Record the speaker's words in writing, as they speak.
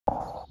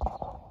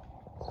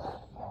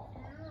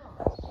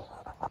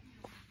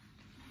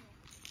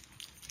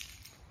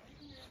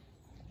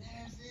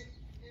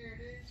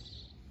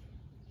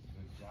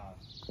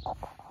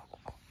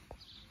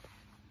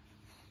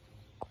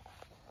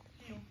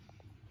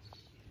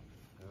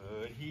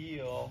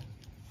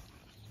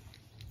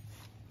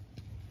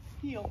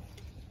Heel.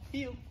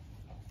 Heel.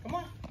 Come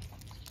on.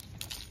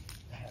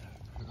 That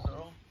a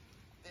girl.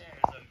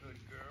 There's a good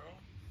girl.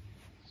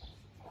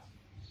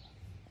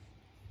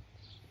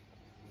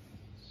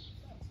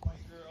 That's my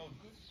girl.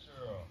 Good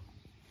girl.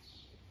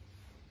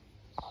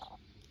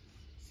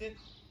 Sit.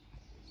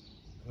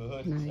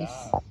 Good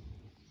Nice. job.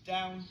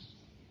 Down.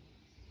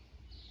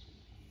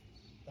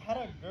 That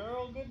a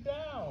girl. Good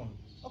down.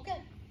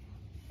 Okay.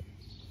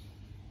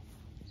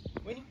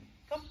 Winnie,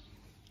 come.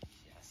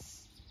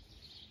 Yes.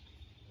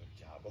 Good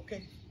job.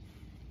 Okay.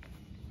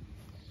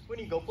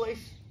 Winnie, go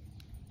place.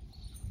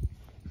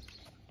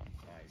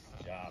 Nice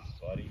job,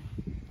 buddy.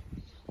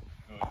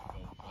 Good, go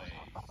place.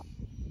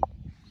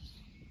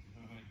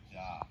 Good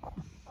job.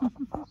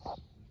 Good girl.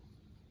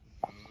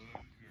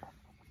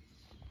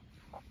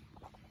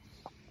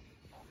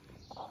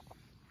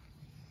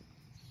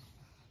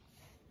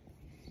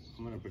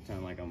 I'm gonna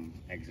pretend like I'm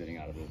exiting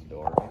out of this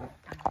door. Oh,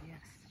 yes.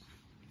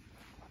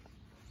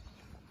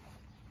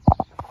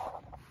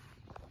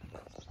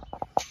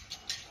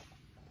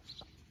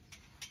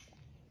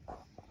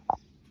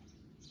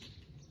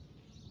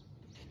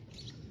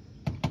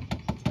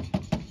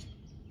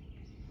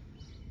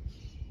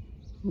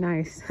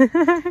 Nice.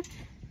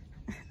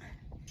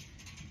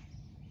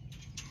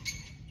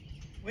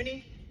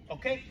 Winnie,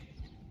 okay,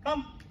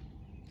 come.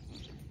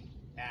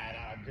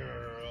 Atta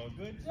girl,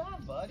 good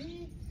job,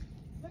 buddy.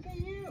 Look at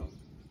you.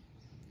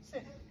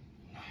 Sit.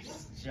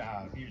 Nice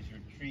job. Here's your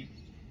treat.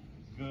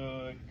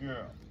 Good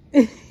girl.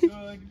 Good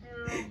girl,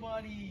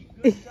 buddy.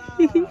 Good job.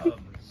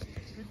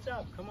 Good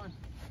job. Come on.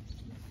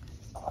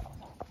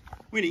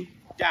 Winnie,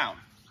 down.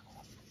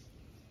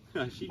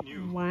 She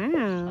knew. Wow.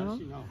 How did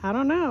she know? I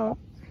don't know.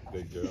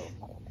 Good girl.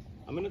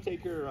 I'm gonna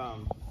take her.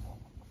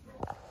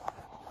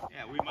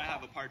 Yeah, we might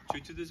have a part 2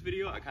 to this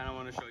video. I kind of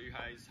want to show you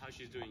guys how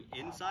she's doing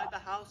inside the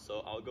house,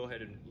 so I'll go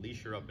ahead and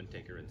leash her up and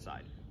take her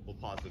inside. We'll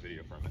pause the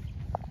video for a minute.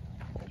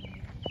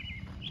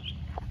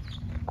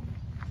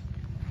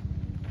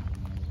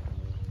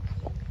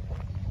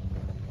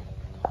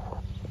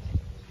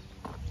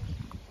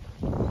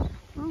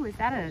 Oh, is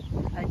that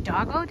a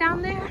doggo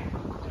down there?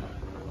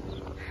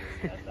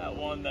 That's that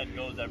one that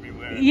goes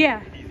everywhere.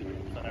 Yeah. He's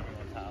on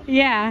everyone's house.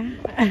 Yeah. Good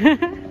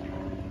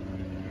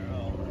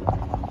girl.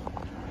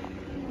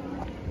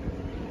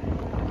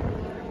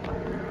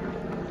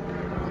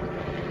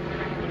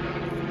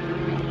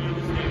 You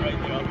just stay right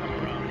there. I'll come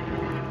around.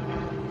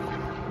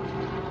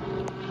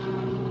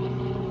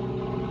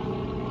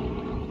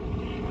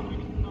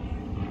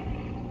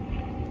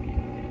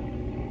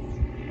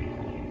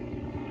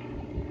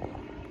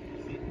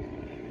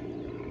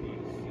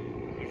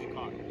 Where's your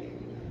car?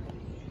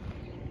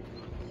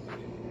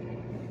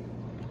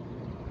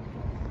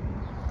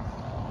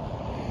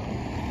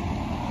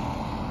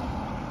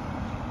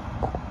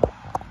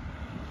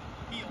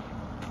 Heel.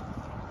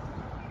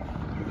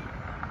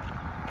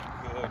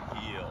 Good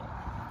heel.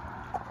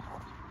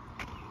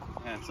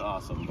 That's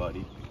awesome,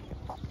 buddy.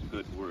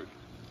 Good work.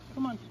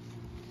 Come on.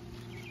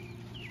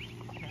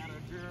 Atta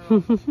girl.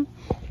 That's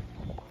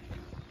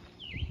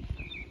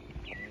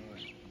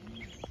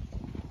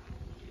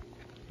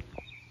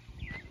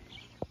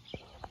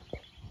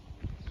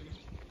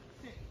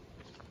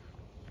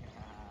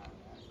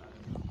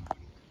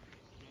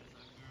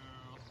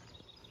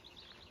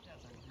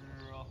a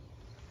girl.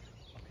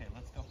 Okay,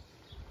 let's go.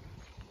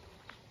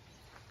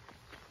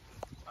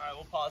 Alright,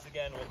 we'll pause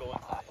again. We'll go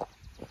inside.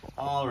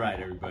 Alright,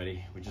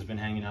 everybody. We've just been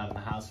hanging out in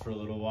the house for a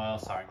little while.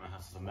 Sorry, my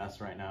house is a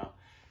mess right now.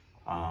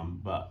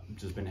 But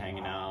just been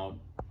hanging out.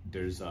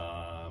 There's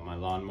my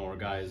lawnmower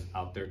guys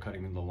out there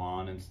cutting the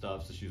lawn and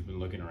stuff, so she's been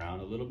looking around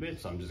a little bit.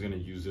 So I'm just gonna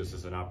use this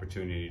as an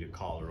opportunity to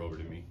call her over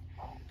to me.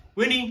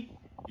 Winnie,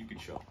 you can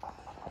show.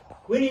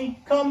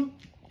 Winnie, come.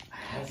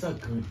 That's a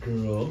good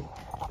girl.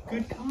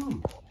 Good,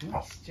 come.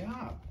 Nice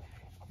job.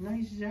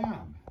 Nice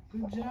job.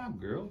 Good job,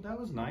 girl. That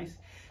was nice.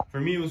 For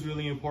me, it was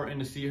really important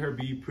to see her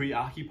be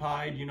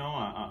preoccupied. You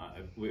know,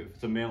 if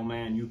it's a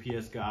mailman,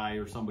 UPS guy,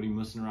 or somebody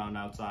messing around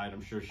outside,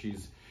 I'm sure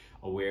she's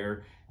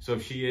aware. So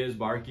if she is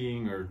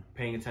barking or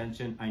paying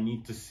attention, I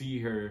need to see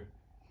her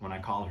when I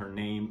call her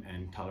name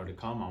and tell her to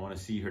come. I want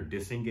to see her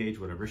disengage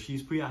whatever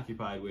she's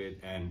preoccupied with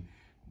and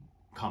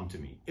come to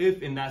me.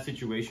 If in that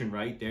situation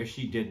right there,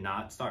 she did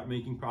not start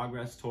making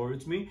progress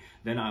towards me,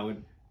 then I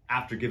would,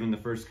 after giving the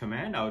first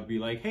command, I would be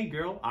like, hey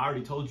girl, I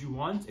already told you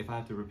once. If I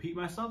have to repeat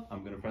myself,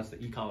 I'm gonna press the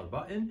e-collar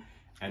button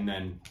and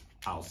then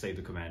I'll say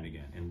the command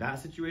again. In that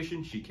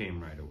situation, she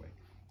came right away.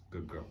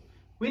 Good girl.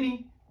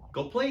 Winnie,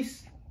 go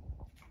place.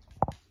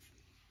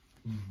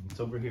 It's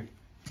over here.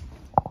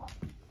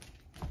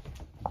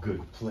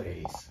 Good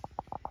place.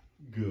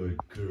 Good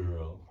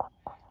girl.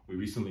 We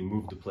recently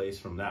moved the place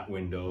from that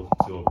window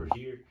to over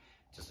here.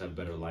 Just have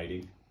better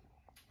lighting.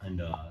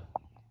 And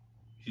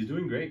she's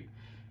doing great.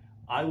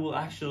 I will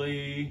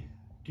actually,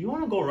 do you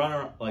want to go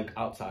run like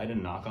outside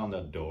and knock on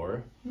the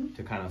door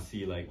to kind of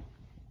see like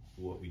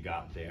what we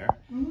got there?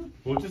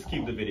 We'll just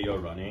keep the video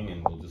running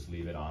and we'll just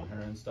leave it on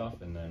her and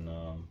stuff, and then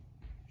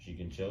she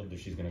can chill.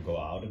 She's gonna go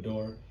out a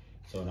door,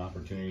 so an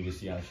opportunity to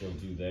see how she'll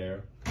do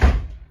there.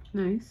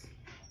 Nice.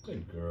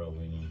 Good girl,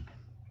 Winnie.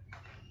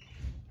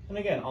 And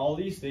again, all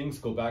these things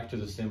go back to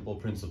the simple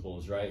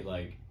principles, right?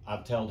 Like,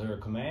 I've told her a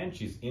command,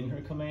 she's in her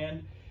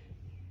command.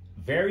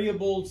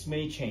 Variables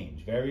may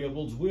change,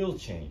 variables will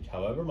change.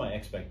 However, my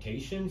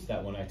expectations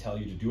that when I tell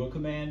you to do a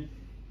command,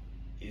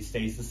 it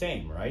stays the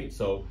same, right?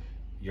 So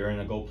you're in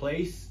a go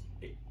place.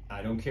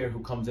 I don't care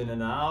who comes in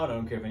and out. I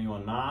don't care if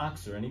anyone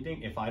knocks or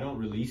anything. If I don't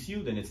release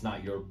you, then it's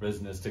not your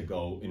business to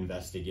go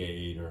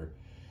investigate or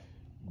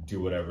do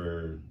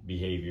whatever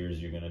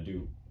behaviors you're gonna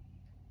do.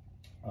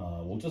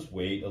 We'll just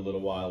wait a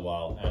little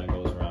while Anna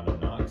goes around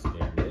and knocks.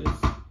 There it is.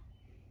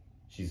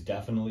 She's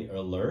definitely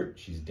alert.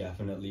 She's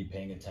definitely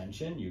paying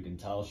attention. You can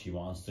tell she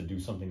wants to do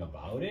something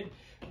about it,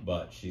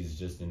 but she's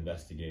just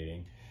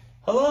investigating.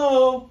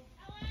 Hello?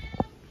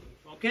 Hello?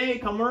 Okay,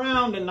 come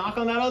around and knock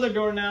on that other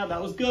door now.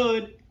 That was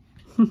good.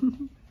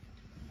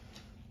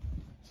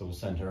 So we'll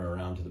send her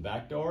around to the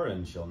back door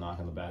and she'll knock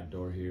on the back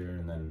door here,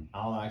 and then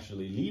I'll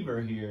actually leave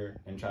her here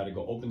and try to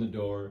go open the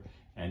door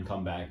and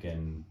come back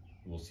and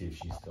we'll see if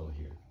she's still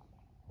here.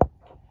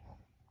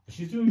 But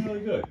she's doing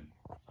really good.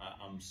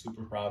 I'm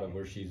super proud of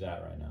where she's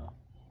at right now.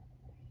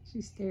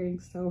 She's staring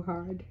so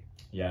hard.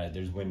 Yeah,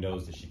 there's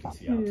windows that she can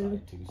see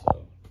outside too,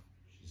 so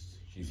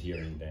she's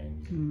hearing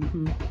things.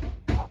 Mm-hmm.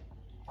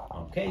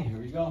 Okay, here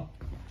we go.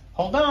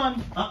 Hold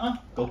on.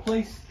 Go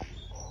place.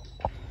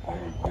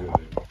 Very good.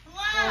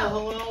 Hello.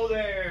 Oh, hello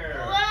there.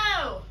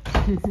 Hello.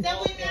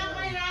 Stepping down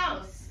my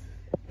house.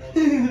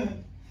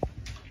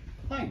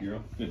 Hi,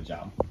 girl. Good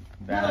job.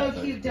 Hello,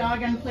 cute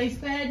dog on place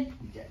bed.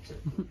 Gotcha.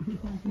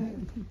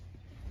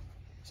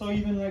 So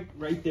even like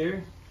right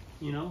there,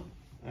 you know,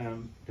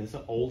 there's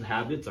old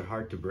habits are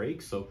hard to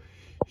break. So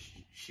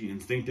she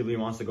instinctively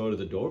wants to go to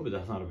the door, but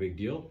that's not a big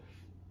deal.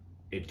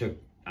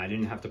 I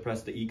didn't have to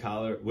press the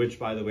e-collar, which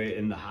by the way,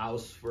 in the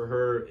house for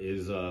her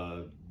is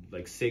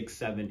like 6,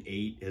 7,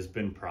 8 has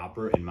been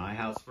proper in my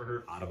house for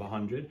her out of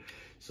 100.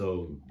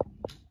 So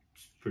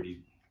it's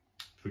pretty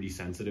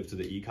sensitive to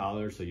the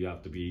e-collar. So you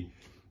have to be,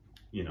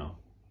 you know,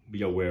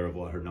 be aware of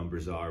what her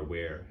numbers are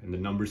where, and the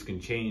numbers can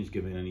change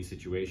given any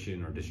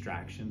situation or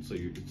distraction. So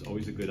it's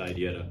always a good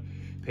idea to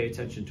pay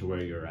attention to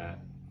where you're at.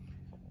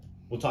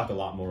 We'll talk a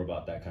lot more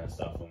about that kind of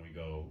stuff when we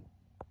go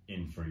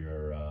in for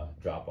your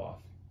drop off.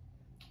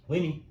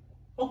 Winnie,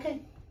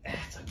 okay,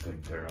 that's a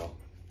good girl.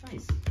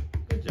 Nice,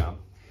 good job.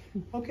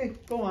 Okay,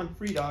 go on,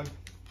 free dog.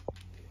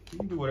 You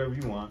can do whatever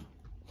you want.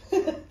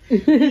 You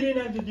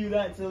didn't have to do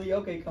that, silly.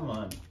 Okay, come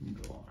on, you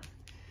go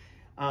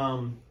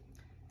on.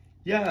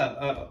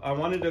 Yeah, I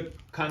wanted to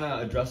kind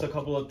of address a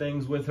couple of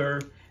things with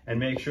her and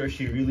make sure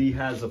she really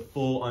has a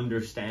full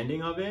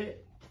understanding of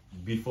it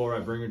before I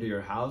bring her to your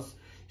house.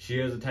 She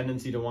has a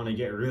tendency to want to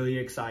get really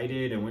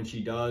excited, and when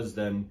she does,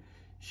 then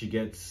she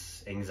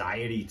gets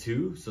anxiety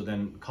too. So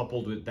then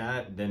coupled with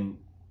that, then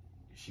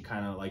she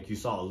kind of, like, you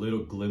saw a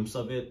little glimpse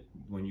of it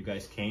when you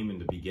guys came in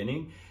the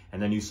beginning,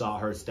 and then you saw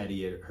her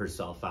steady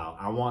herself out.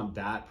 I want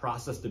that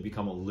process to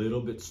become a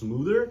little bit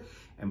smoother,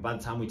 and by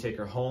the time we take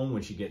her home,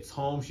 when she gets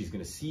home, she's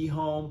gonna see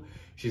home.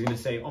 She's gonna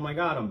say, oh my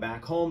God, I'm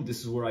back home. This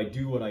is where I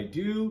do what I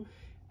do.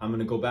 I'm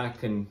gonna go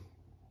back and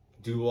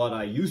do what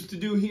I used to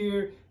do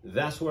here.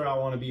 That's where I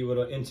wanna be able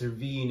to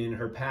intervene in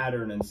her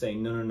pattern and say,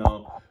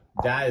 no,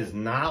 that is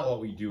not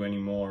what we do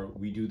anymore.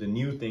 We do the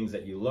new things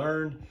that you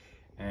learned.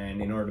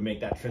 And in order to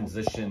make that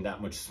transition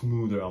that much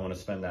smoother, I want to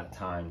spend that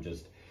time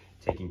just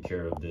taking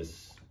care of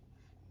this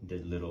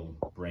little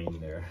brain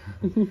there.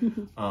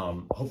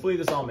 Hopefully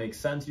this all makes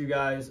sense, you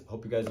guys.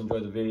 Hope you guys enjoy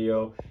the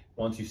video.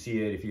 Once you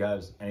see it, if you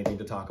have anything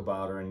to talk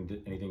about or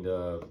anything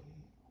to,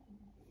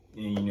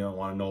 you know,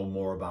 want to know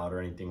more about or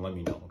anything, let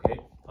me know, okay?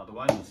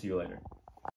 Otherwise, we'll see you later.